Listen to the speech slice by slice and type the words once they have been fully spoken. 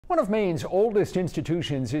One of Maine's oldest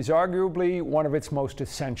institutions is arguably one of its most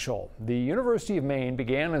essential. The University of Maine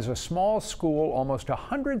began as a small school almost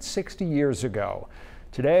 160 years ago.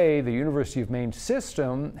 Today, the University of Maine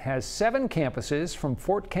System has 7 campuses from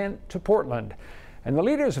Fort Kent to Portland. And the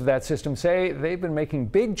leaders of that system say they've been making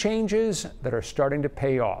big changes that are starting to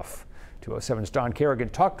pay off. 207's Don Carrigan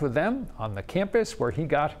talked with them on the campus where he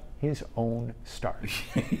got his own start.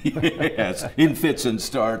 Yes, in fits and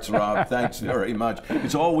starts, Rob. Thanks very much.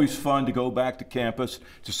 It's always fun to go back to campus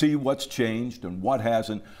to see what's changed and what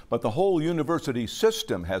hasn't. But the whole university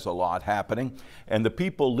system has a lot happening, and the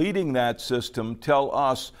people leading that system tell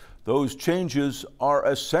us those changes are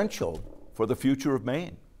essential for the future of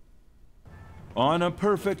Maine. On a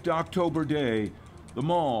perfect October day, the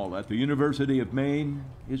mall at the University of Maine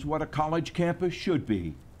is what a college campus should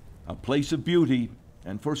be, a place of beauty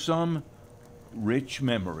and for some, rich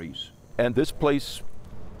memories. And this place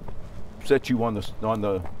set you on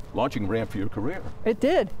the launching ramp for your career. It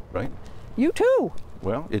did. Right? You too.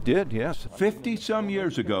 Well, it did, yes. 50-some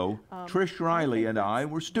years ago, Trish Riley and I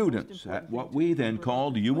were students at what we then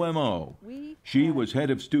called UMO. She was head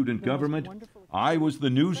of student government. I was the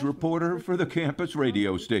news reporter for the campus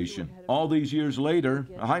radio station. All these years later,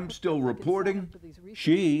 I'm still reporting.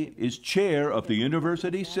 She is chair of the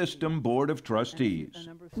University System Board of Trustees.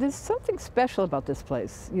 There's something special about this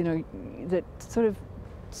place, you know, that sort of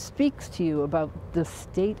speaks to you about the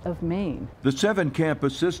state of Maine. The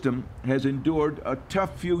 7-campus system has endured a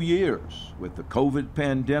tough few years with the COVID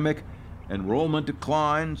pandemic, enrollment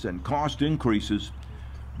declines, and cost increases.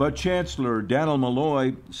 But Chancellor Daniel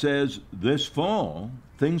Malloy says this fall,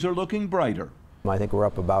 things are looking brighter. I think we're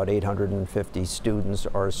up about 850 students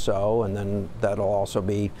or so, and then that'll also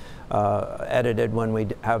be edited when we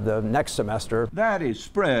have the next semester. That is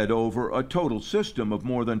spread over a total system of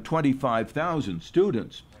more than 25,000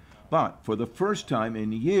 students. But for the first time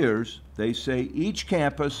in years, they say each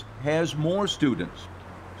campus has more students,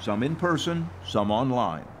 some in person, some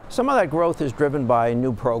online. Some of that growth is driven by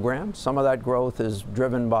new programs. Some of that growth is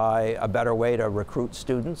driven by a better way to recruit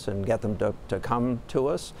students and get them to come to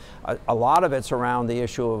us. A lot of it's around the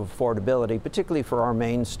issue of affordability, particularly for our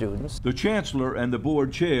Maine students. The chancellor and the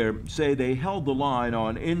board chair say they held the line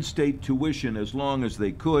on in-state tuition as long as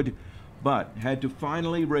they could, but had to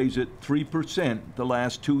finally raise it 3% the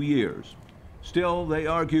last 2 years. Still, they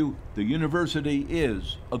argue the university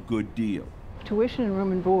is a good deal. Tuition and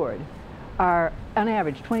room and board are, on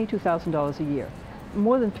average, $22,000 a year.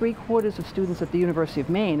 More than 3/4 of students at the University of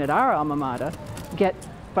Maine, at our alma mater, get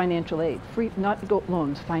financial aid, free, not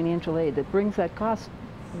loans, financial aid that brings that cost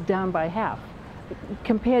down by half.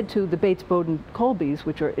 Compared to the Bates, Bowdoin, Colbys,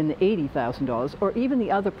 which are in the $80,000, or even the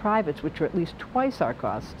other privates, which are at least twice our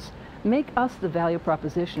costs, make us the value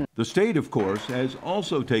proposition. The state, of course, has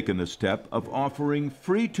also taken the step of offering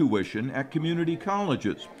free tuition at community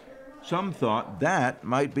colleges. Some thought that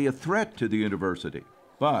might be a threat to the university,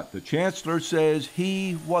 but the chancellor says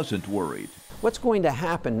he wasn't worried. What's going to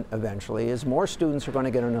happen eventually is more students are going to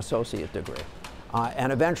get an associate degree.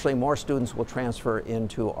 And eventually more students will transfer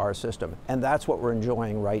into our system. And that's what we're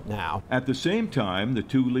enjoying right now. At the same time, the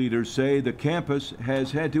two leaders say the campus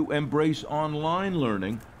has had to embrace online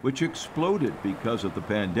learning, which exploded because of the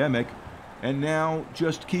pandemic, and now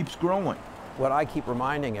just keeps growing. What I keep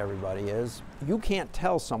reminding everybody is you can't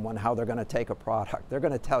tell someone how they're going to take a product. They're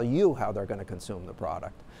going to tell you how they're going to consume the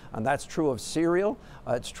product. And that's true of cereal,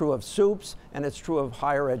 it's true of soups, and it's true of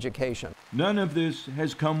higher education. None of this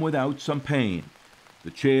has come without some pain.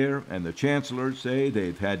 The chair and the chancellor say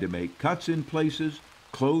they've had to make cuts in places,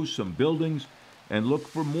 close some buildings, and look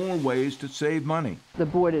for more ways to save money. The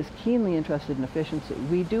board is keenly interested in efficiency.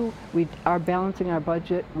 We are balancing our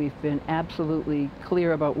budget. We've been absolutely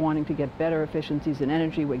clear about wanting to get better efficiencies in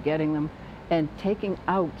energy. We're getting them. And taking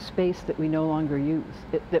out space that we no longer use.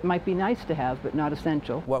 That might be nice to have, but not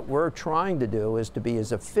essential. What we're trying to do is to be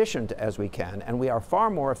as efficient as we can, and we are far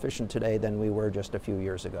more efficient today than we were just a few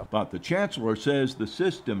years ago. But the chancellor says the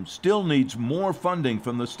system still needs more funding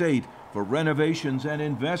from the state for renovations and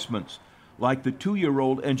investments, like the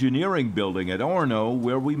 2-year-old engineering building at Orono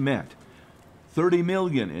where we met. $30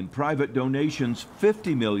 million in private donations,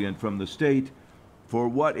 $50 million from the state, for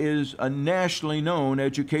what is a nationally known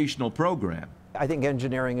educational program. I think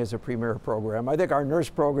engineering is a premier program. I think our nurse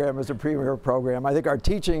program is a premier program. I think our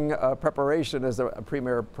teaching preparation is a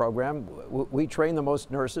premier program. We train the most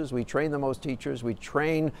nurses, we train the most teachers, we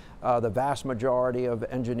train the vast majority of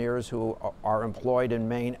engineers who are employed in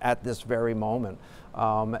Maine at this very moment.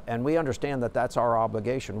 And we understand that that's our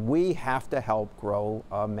obligation. We have to help grow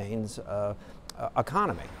Maine's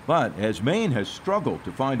economy. But as Maine has struggled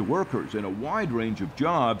to find workers in a wide range of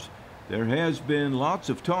jobs, there has been lots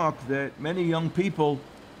of talk that many young people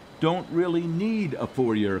don't really need a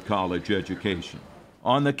four-year college education.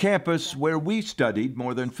 On the campus where we studied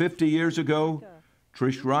more than 50 years ago,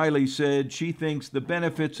 Trish Riley said she thinks the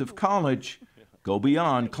benefits of college go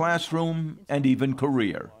beyond classroom and even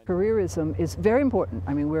career. Careerism is very important.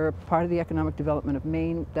 I mean, we're a part of the economic development of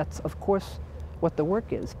Maine. That's, of course, what the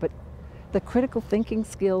work is. But the critical thinking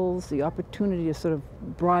skills, the opportunity to sort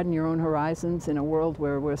of broaden your own horizons in a world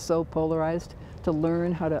where we're so polarized, to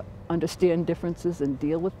learn how to understand differences and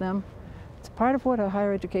deal with them, it's part of what a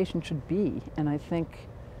higher education should be. And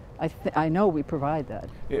I know we provide that.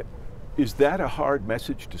 Is that a hard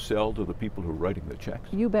message to sell to the people who are writing the checks?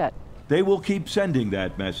 You bet. They will keep sending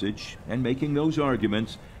that message and making those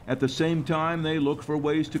arguments. At the same time, they look for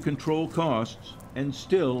ways to control costs and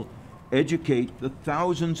still educate the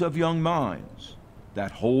thousands of young minds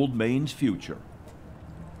that hold Maine's future.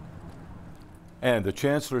 And the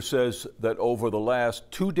chancellor says that over the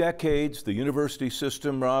last 2 decades, the university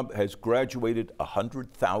system, Rob, has graduated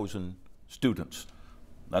 100,000 students.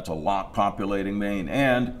 That's a lot populating Maine.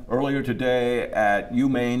 And earlier today at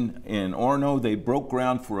UMaine in Orono, they broke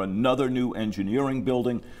ground for another new engineering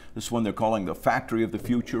building. This one they're calling the Factory of the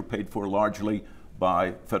Future, paid for largely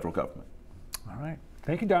by federal government. All right.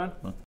 Thank you, Don.